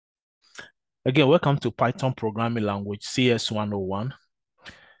Again, welcome to Python programming language CS 101.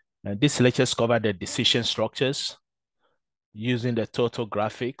 This lecture covers the decision structures using the turtle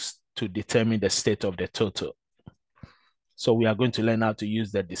graphics to determine the state of the turtle. So we are going to learn how to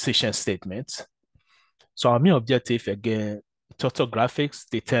use the decision statements. So our main objective, again, turtle graphics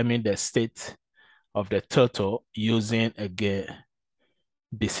determine the state of the turtle using, again,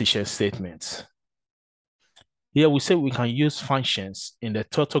 decision statements. Here we say we can use functions in the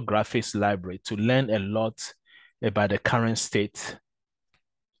turtle graphics library to learn a lot about the current state.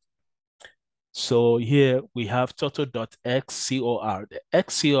 So here we have turtle.xcor. The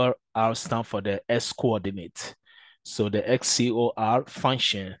xcor stands for the S coordinate. So the xcor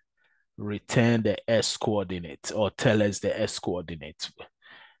function return the S coordinate or tell us the S coordinate.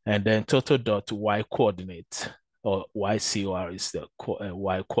 And then turtle.y coordinate or ycor is the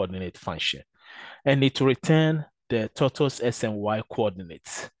y coordinate function. And it return the turtle's S and Y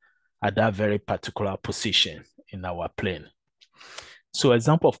coordinates at that very particular position in our plane. So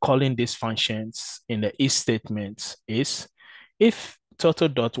example of calling these functions in the if statement is if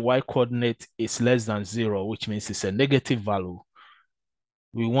turtle.y coordinate is less than 0, which means it's a negative value,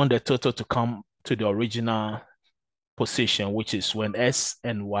 we want the turtle to come to the original position, which is when S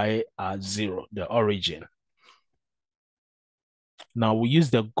and Y are 0, the origin. Now we use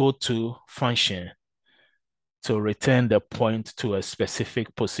the goTo function to return the point to a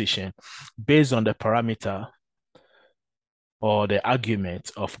specific position based on the parameter or the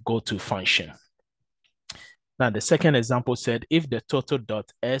argument of goTo function. Now, the second example said if the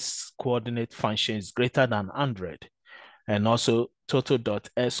turtle.s coordinate function is greater than 100 and also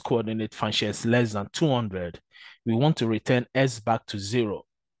turtle.s coordinate function is less than 200, we want to return s back to 0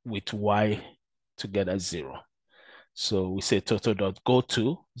 with y together 0. So we say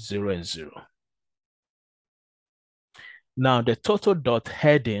turtle.goTo 0 and 0. Now, the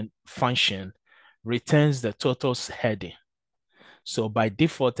turtle.heading function returns the turtle's heading. So by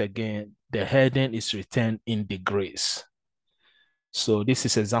default, again, the heading is returned in degrees. So this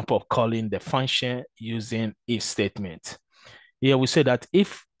is an example of calling the function using if statement. Here we say that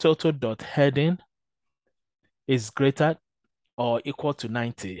if turtle.heading is greater or equal to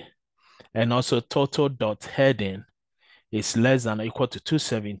 90, and also turtle.heading is less than or equal to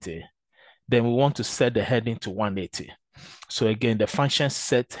 270, then we want to set the heading to 180. So again, the function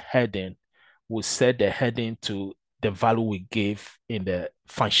set heading will set the heading to the value we gave in the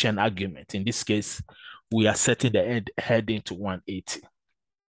function argument. In this case, we are setting the heading to 180.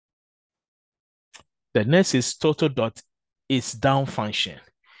 The next is turtle.isdown function.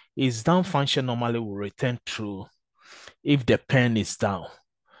 Isdown function normally will return true if the pen is down.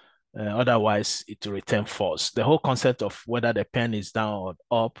 Otherwise, it will return false. The whole concept of whether the pen is down or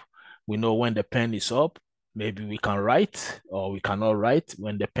up, we know when the pen is up, maybe we can write or we cannot write.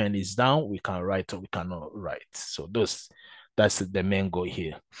 When the pen is down, we can write or we cannot write. So that's the main goal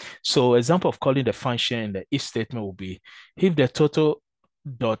here. So example of calling the function in the if statement will be if the turtle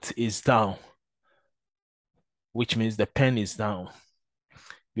dot is down, which means the pen is down.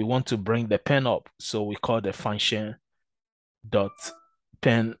 We want to bring the pen up. So we call the function dot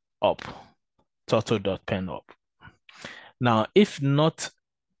pen up, turtle dot pen up. Now, if not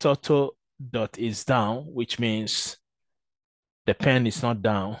turtle dot is down, which means the pen is not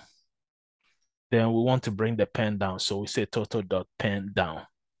down, then we want to bring the pen down. So we say turtle dot pen down.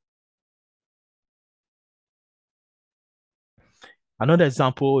 Another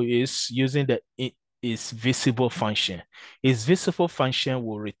example is using the isVisible function. IsVisible function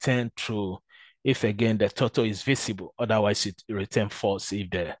will return true if, again, the turtle is visible. Otherwise, it returns false if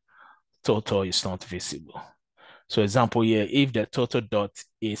the turtle is not visible. So example here, if the turtle dot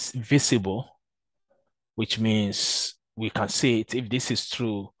is visible, which means we can see it. If this is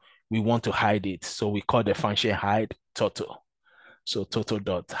true, we want to hide it. So we call the function hide turtle. So turtle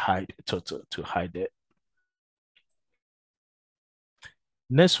dot hide turtle to hide it.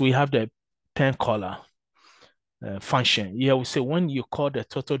 Next, we have the pencolor function. Here we say when you call the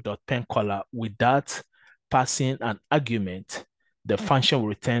turtle.pencolor without passing an argument, the function will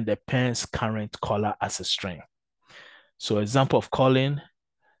return the pen's current color as a string. So example of calling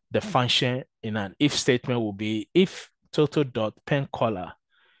the function in an if statement will be if turtle.pencolor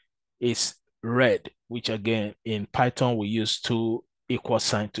is red, which again in Python we use two equal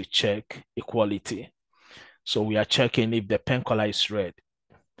sign to check equality. So we are checking if the pen color is red.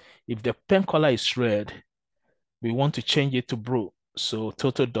 If the pen color is red, we want to change it to blue. So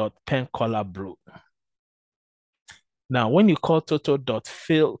turtle.pencolor blue. Now, when you call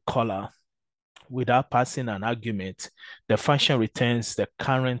turtle.fillColor without passing an argument, the function returns the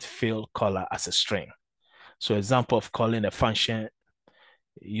current fill color as a string. So example of calling a function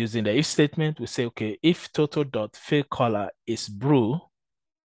Using the if statement, we say, okay, if turtle.fill_color is blue,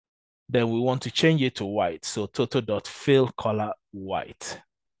 then we want to change it to white. So turtle.fill_color white.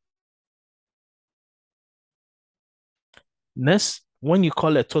 Next, when you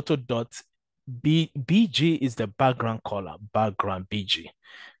call a turtle.bg is the background color, background BG.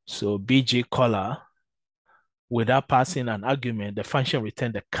 So BG color, without passing an argument, the function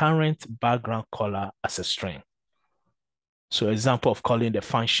returns the current background color as a string. So example of calling the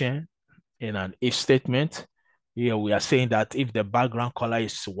function in an if statement, here we are saying that if the background color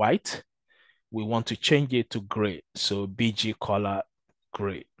is white, we want to change it to gray. So BG color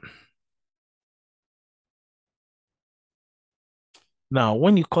gray. Now,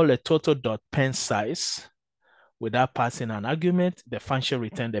 when you call a turtle.pen size without passing an argument, the function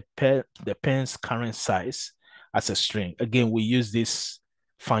returns the pen's current size as a string. Again, we use this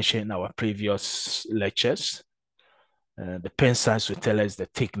function in our previous lectures. The pen size will tell us the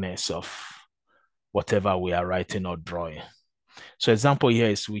thickness of whatever we are writing or drawing. So example here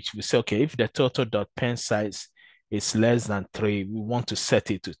is which we say, okay, if the turtle.pen size is less than 3, we want to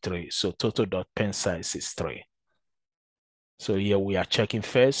set it to 3. So turtle.pen size is 3. So here we are checking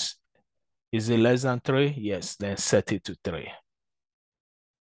first. Is it less than 3? Yes, then set it to 3.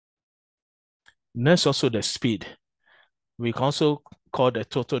 Next, also the speed. We can also call the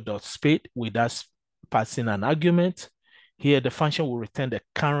turtle.speed without passing an argument. Here, the function will return the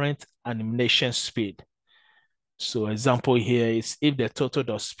current animation speed. So example here is if the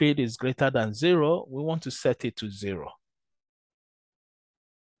turtle.speed is greater than 0, we want to set it to 0.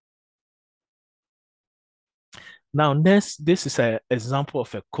 Now, next, this is an example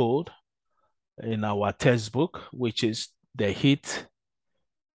of a code in our textbook, which is the hit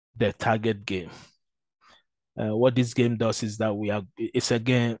the target game. What this game does is that it's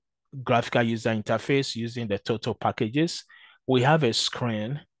again graphical user interface using the turtle packages. We have a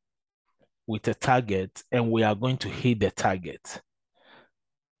screen with a target and we are going to hit the target.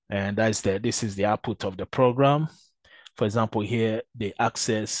 And this is the output of the program. For example, here the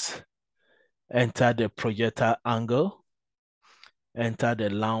axis, enter the projector angle, enter the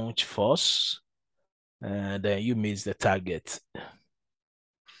launch force, and then you miss the target.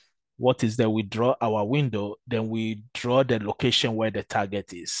 What is that? We draw our window, then we draw the location where the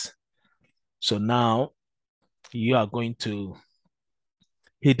target is. So now you are going to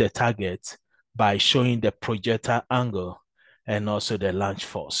hit the target by showing the projector angle and also the launch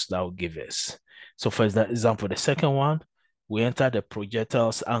force that will give us. So for example, the second one, we enter the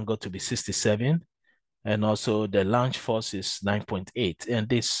projectile's angle to be 67 and also the launch force is 9.8 and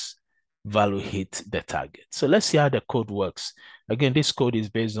this value hit the target. So let's see how the code works. Again, this code is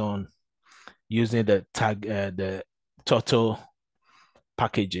based on using the turtle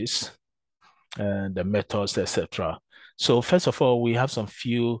packages and the methods, etc. So first of all, we have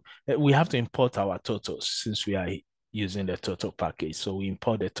we have to import our turtles since we are using the turtle package. So we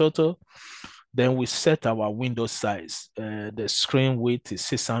import the turtle, then we set our window size. The screen width is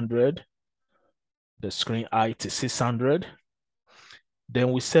 600, the screen height is 600.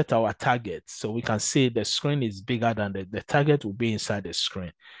 Then we set our target. So we can see the screen is bigger than the target will be inside the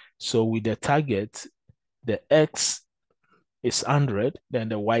screen. So with the target, the X is 100, then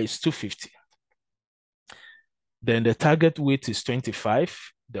the Y is 250. Then the target width is 25.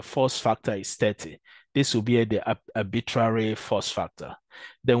 The force factor is 30. This will be the arbitrary force factor.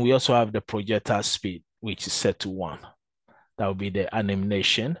 Then we also have the projectile speed, which is set to 1. That will be the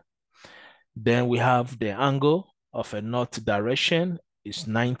animation. Then we have the angle of a north direction is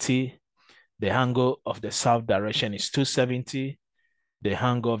 90. The angle of the south direction is 270. The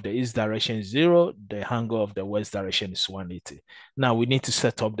angle of the east direction is 0. The angle of the west direction is 180. Now we need to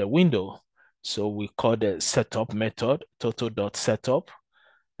set up the window. So we call the setup method, turtle.setup.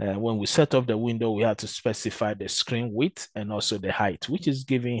 When we set up the window, we have to specify the screen width and also the height, which is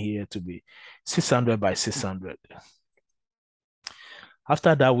given here to be 600 by 600.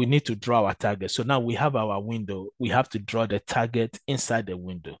 After that, we need to draw our target. So now we have our window. We have to draw the target inside the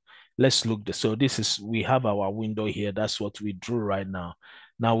window. Let's look. So we have our window here. That's what we drew right now.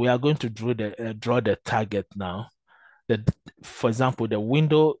 Now we are going to draw the target now. For example, the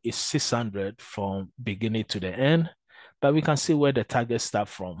window is 600 from beginning to the end, but we can see where the target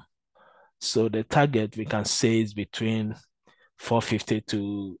starts from. So the target we can say is between 450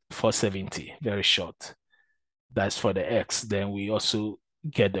 to 470, very short. That's for the X. Then we also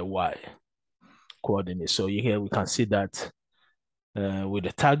get the Y coordinate. So here we can see that with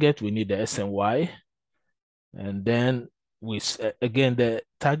the target, we need the S and Y. And then again, the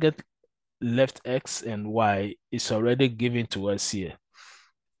target left X and Y is already given to us here.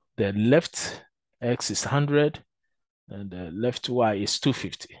 The left X is 100, and the left y is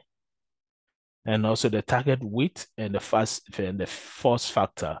 250. And also the target width and the force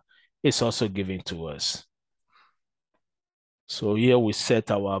factor is also given to us. So here we set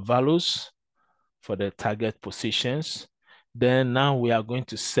our values for the target positions. Then now we are going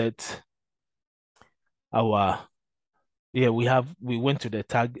to set our, we went to the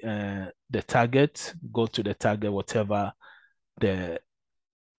target, go to the target, whatever the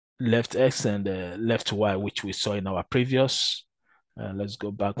left X and the left Y, which we saw in our previous. Let's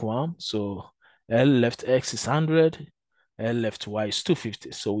go back one. So L left X is 100, L left Y is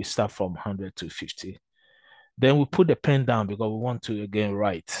 250. So we start from 100 to 50. Then we put the pen down because we want to again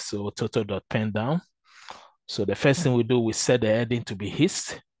write. So turtle.pen down. So the first thing we do, we set the heading to be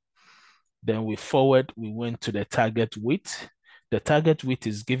hist. Then we went to the target width. The target width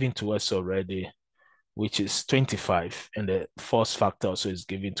is given to us already, which is 25, and the force factor also is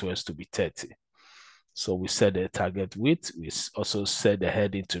given to us to be 30. So we set the target width. We also set the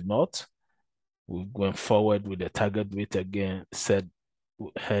heading to north. We went forward with the target width again, set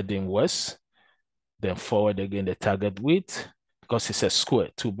heading west. Then forward again the target width, because it's a square,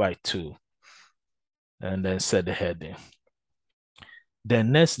 2 by 2. And then set the heading.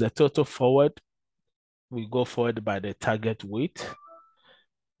 Then next, the turtle forward, we go forward by the target width.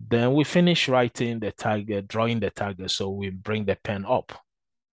 Then we finish writing the target, drawing the target. So we bring the pen up.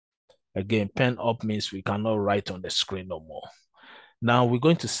 Again, pen up means we cannot write on the screen no more. Now we're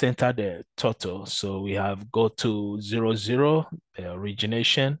going to center the turtle. So we have go to 0, 0, the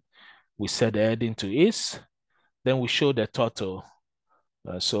origination. We set the heading to is. Then we show the turtle.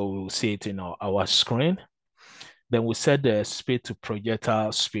 So we'll see it in our screen. Then we set the speed to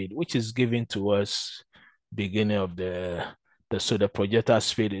projectile speed, which is given to us beginning of so the projectile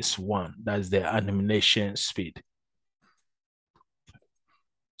speed is 1. That's the animation speed.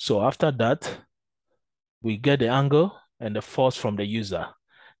 So after that, we get the angle and the force from the user.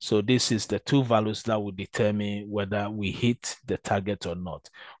 So this is the two values that will determine whether we hit the target or not.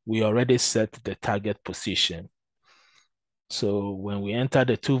 We already set the target position. So when we enter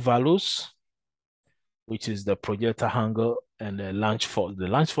the two values, which is the projectile angle and the launch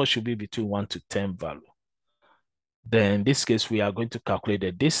force should be between 1 to 10 value. Then in this case, we are going to calculate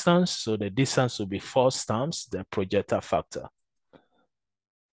the distance. So the distance will be force times the projectile factor.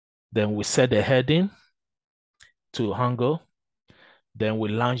 Then we set the heading to angle. Then we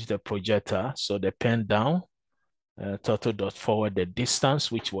launch the projector. So the pen down, turtle.forward the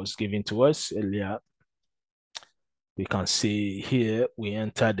distance, which was given to us earlier. We can see here, we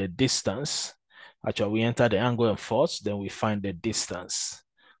enter the distance. Actually, we enter the angle and force, then we find the distance,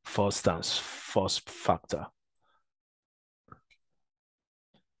 force times force factor.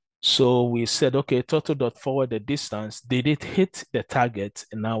 So we said, okay, turtle.forward the distance. Did it hit the target?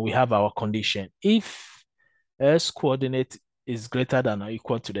 And now we have our condition. If S coordinate is greater than or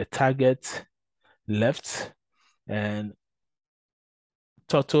equal to the target left, and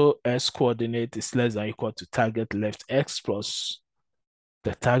turtle S coordinate is less than or equal to target left X plus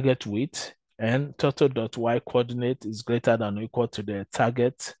the target width, and turtle.y coordinate is greater than or equal to the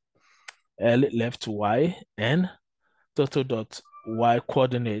target L left Y, and turtle.y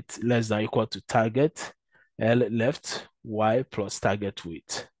coordinate less than or equal to target L left Y plus target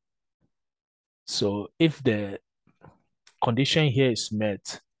width. So if the condition here is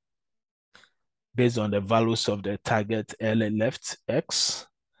met based on the values of the target L left X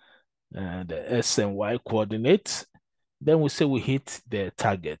and the S and Y coordinates, then we say we hit the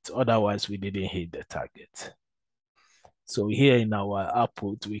target. Otherwise, we didn't hit the target. So here in our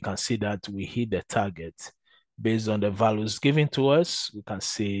output, we can see that we hit the target. Based on the values given to us, we can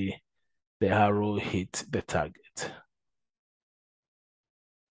see the arrow hit the target.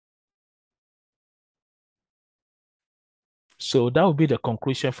 So that will be the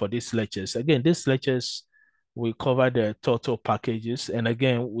conclusion for these lectures. Again, these lectures, we cover the turtle packages. And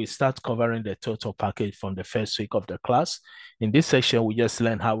again, we start covering the turtle package from the first week of the class. In this section, we just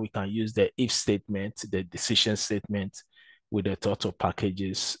learn how we can use the if statement, the decision statement with the turtle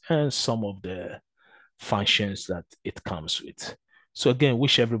packages and some of the functions that it comes with. So again,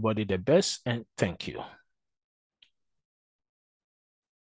 wish everybody the best and thank you.